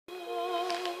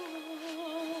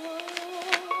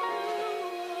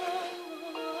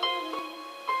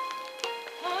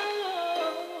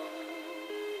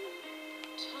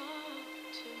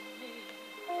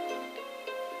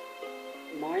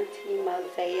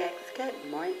Mosaics. Good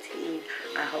morning.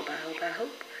 I hope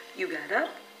you got up,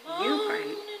 you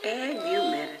prayed, and you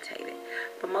meditated.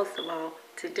 But most of all,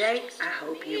 today, I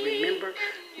hope you remember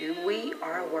we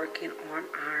are working on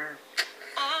our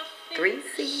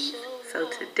 3C's. So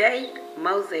today,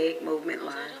 Mosaic Movement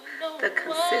Live. The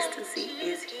consistency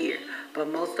is here. But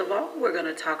most of all, we're going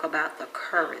to talk about the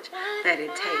courage that it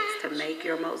takes to make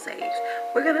your mosaics.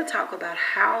 We're going to talk about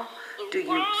how do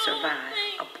you survive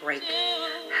a break.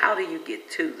 How do you get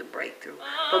to the breakthrough?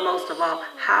 But most of all,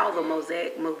 how the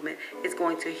Mosaic movement is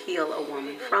going to heal a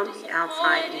woman from the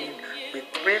outside in with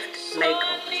Thrift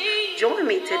makeovers. Join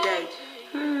me today.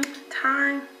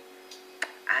 Time?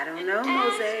 I don't know,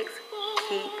 Mosaics.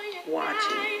 Keep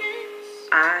watching.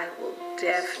 I will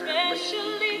definitely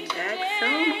be back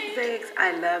soon, Mosaics.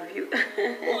 I love you.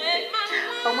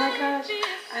 Oh my gosh,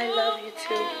 I love you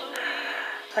too.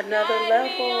 Another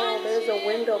level. There's a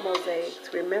window,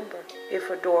 Mosaics. Remember, if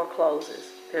a door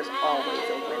closes, there's always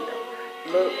a window.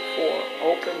 Look for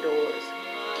open doors,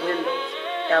 windows,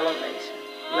 elevation.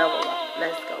 Level up.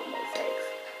 Let's go, Mosaics.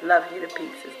 Love you to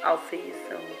pieces. I'll see you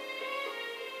soon.